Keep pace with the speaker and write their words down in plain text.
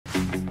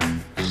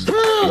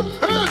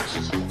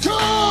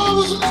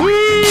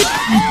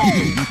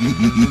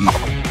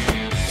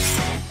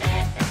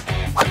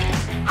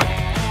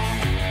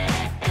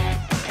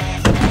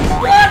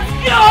Let's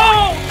go!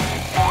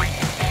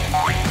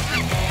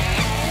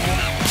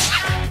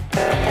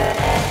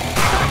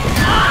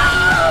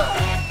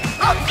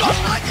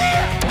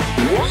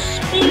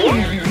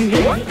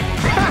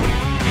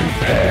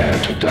 Prepare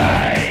to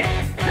die.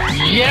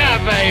 Yeah,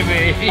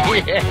 baby!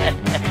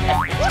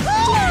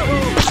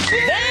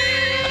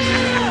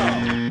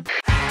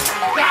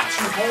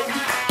 Gotcha,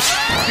 homie!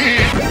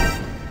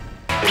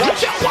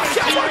 Watch out, watch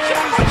out, watch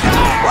out, watch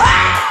out!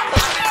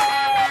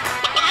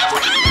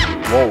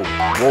 Whoa,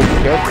 whoa,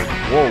 careful,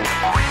 whoa.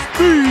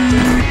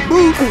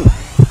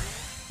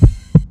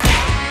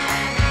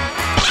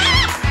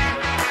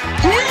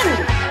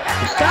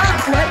 Stop,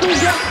 let me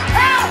go.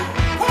 Help!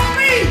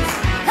 Police!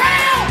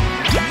 Help!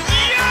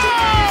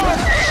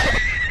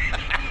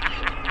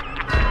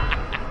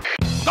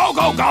 Go,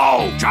 go, go!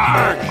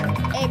 Charge!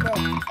 Hey, bro.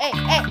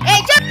 Hey,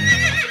 jump!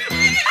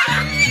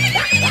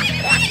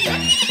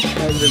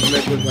 This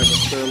neck looks like a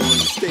sirloin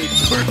steak.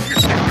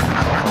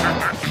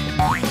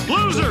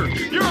 Loser!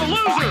 You're a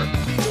loser!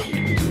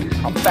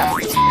 I'm fast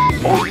as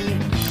boy.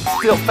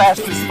 Still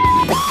fast as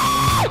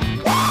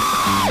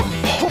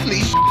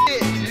holy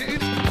shit,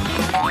 dude.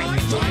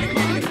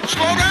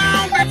 Slow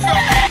down, big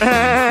fella!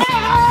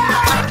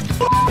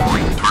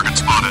 Target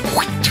spotted.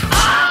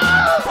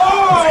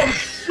 Oh!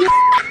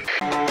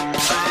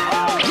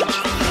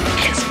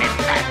 Kiss me,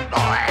 fat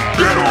boy!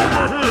 Get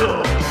over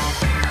here!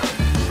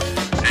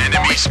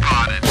 Enemy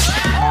spotted.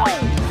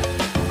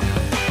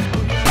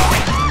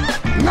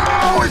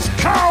 Now it's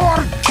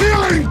coward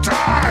killing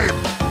time!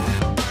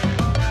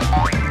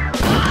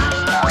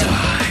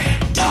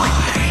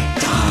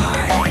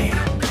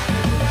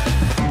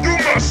 You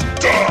must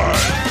die!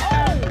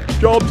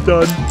 Job's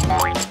done.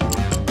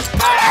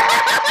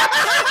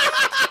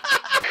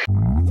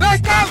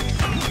 Let's go!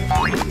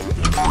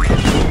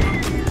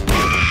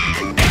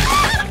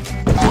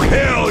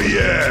 Hell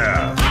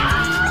yeah!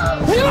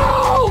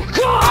 No,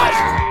 God!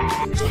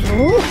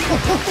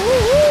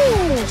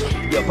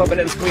 Yo, bubble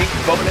and squeak,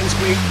 bubble and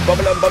squeak,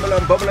 bubble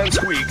and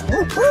squeak.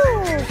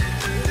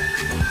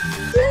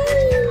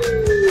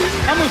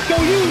 I'm gonna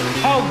show you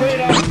how great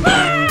I am.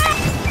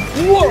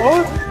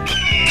 What?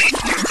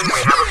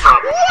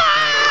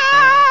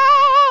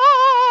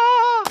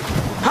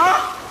 Huh?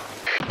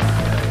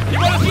 You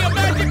wanna see a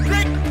magic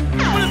trick?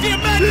 You wanna see a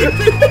magic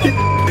trick?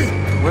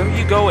 Where are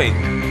you going?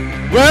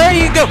 Where are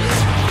you going?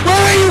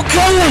 Where are you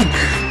going?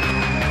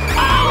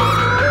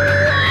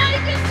 I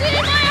can see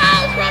my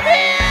house from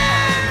here!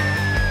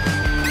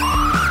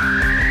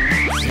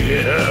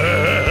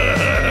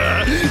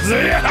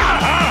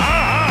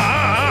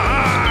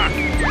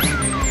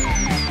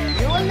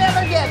 You will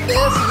never get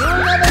this. You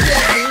will never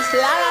get this.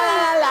 La la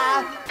la la.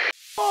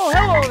 Oh,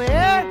 hello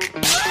there.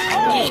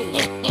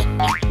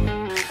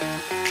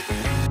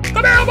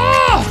 Come here,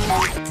 ball!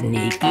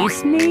 Sneaky,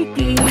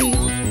 sneaky.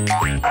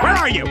 Where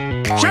are you?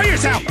 Show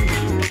yourself!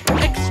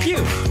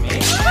 Excuse me.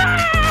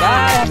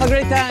 Bye, have a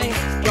great time.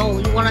 Yo,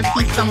 you wanna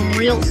see some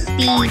real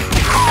speed?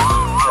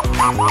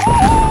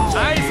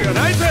 Nice,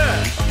 nice!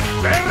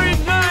 Very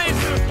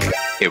nice!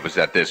 It was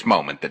at this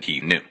moment that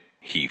he knew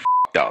he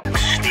f***ed up.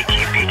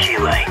 Sneaky peeky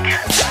like.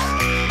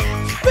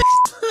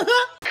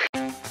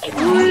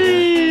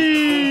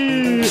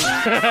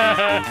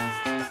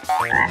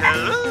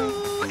 Hello?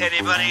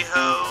 Anybody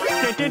home?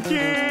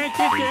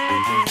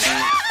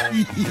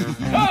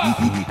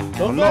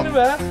 Don't go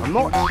anywhere. I'm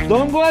not.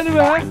 Don't go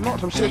anywhere. I'm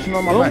not. I'm sitting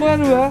on my Don't go back.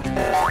 anywhere.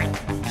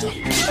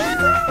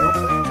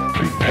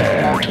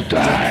 Prepare to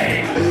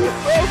die.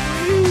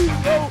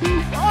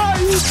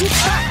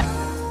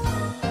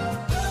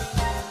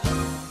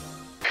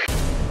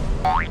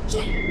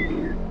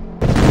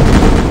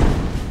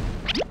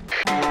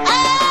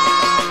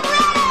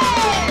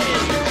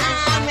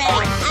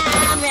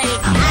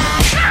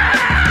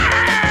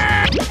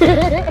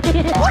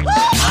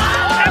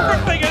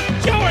 Everything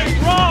is going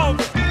wrong!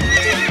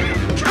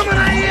 Coming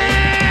at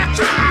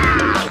you!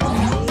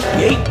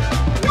 Yeet.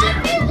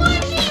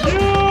 You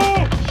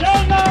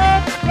shall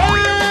not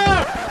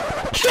live!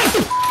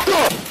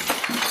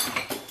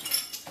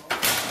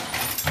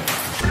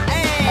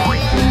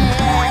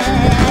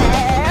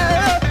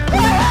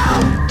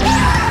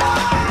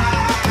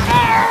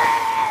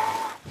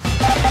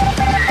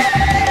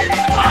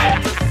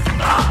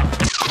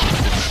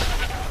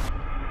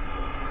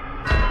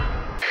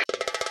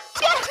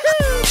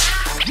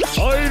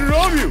 I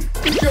love you!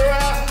 Get your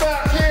ass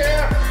back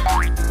here!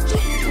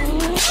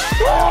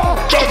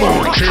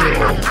 Double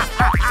kill.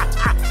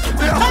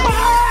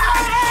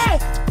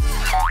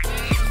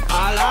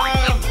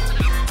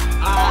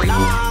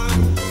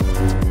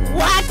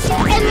 Watch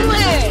and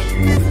learn.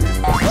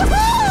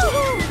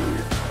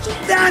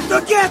 Time to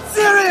get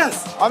serious!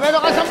 Aveva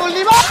casa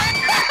Bolliva!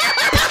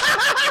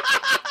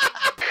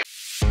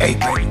 Hey,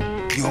 buddy,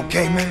 you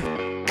okay, man?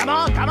 Come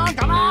on, come on,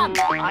 come on.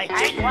 I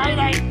ain't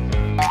waiting.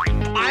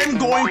 I'm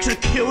going to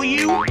kill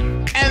you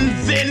and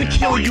then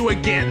kill you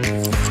again.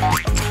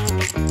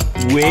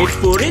 Wait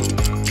for it.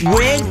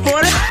 Wait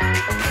for it.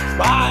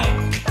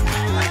 Bye.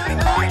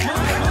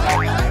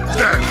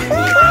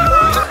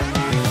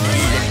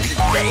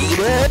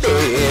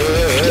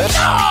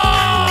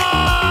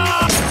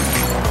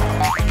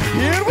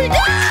 Here we go!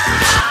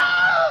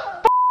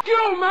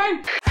 You, man!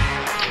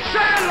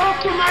 Say hello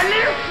to my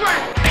little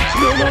friend!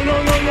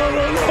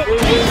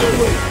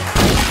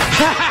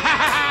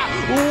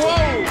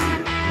 Whoa!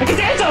 I can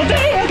dance all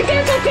day! I can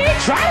dance all day!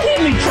 Try to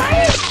hit me! Try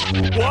it!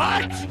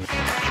 What?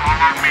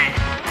 Follow me!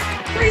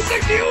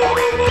 360!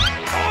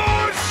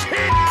 Oh,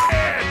 shit!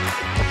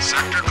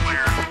 Sector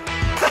clear.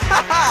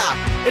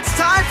 It's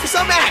time for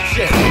some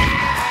action!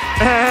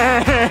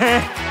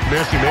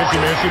 Messi, Messi,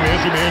 Messi,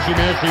 Messi, Messi,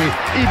 Messi.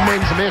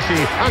 Immens Messi.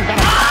 I'm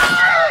gonna...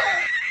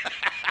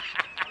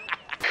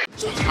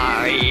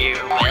 Are you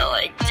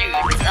willing to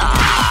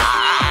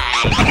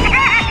die?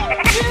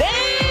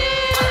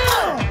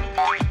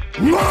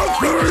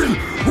 Nothing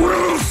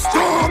will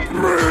stop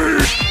me!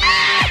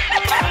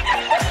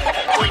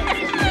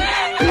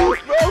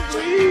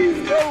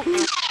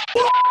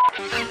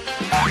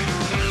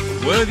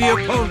 Worthy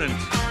opponent.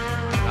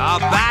 Our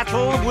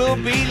battle will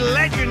be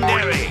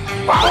legendary.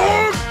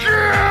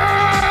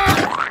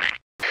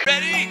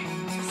 Ready,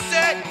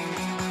 set,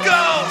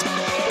 go!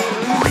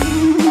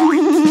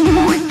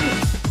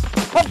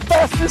 How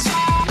fast is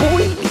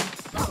boy?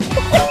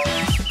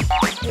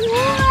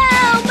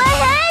 Wow, my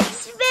head's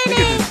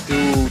spinning!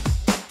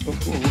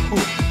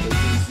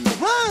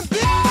 Run,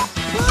 bitch!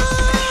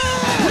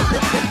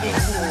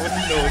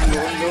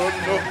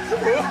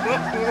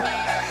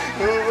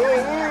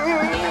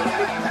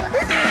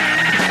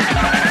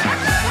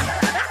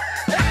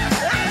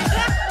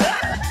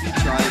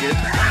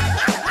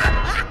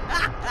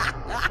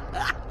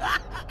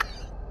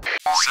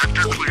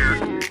 Sector clear.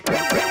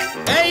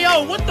 Hey, yo,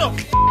 what the f?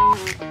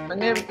 My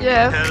name,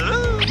 yes.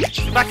 Hello?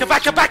 Back up!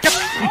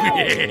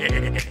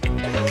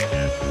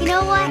 You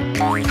know what?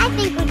 I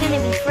think we're gonna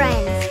be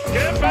friends.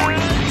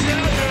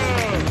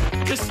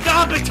 Just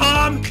stop it,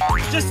 Tom!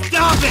 Just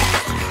stop it!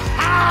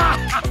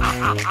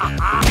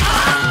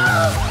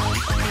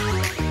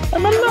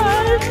 I'm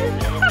alive!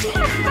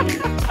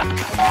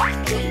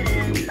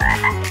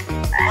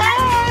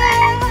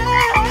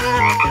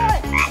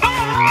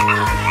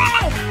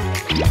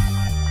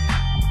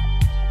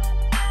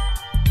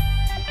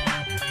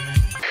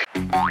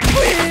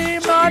 Free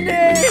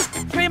money!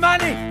 Free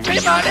money!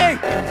 Free money!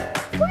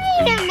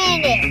 Wait a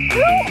minute!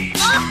 Who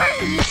are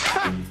you?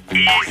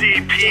 Easy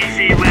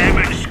peasy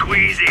lemon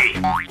squeezy.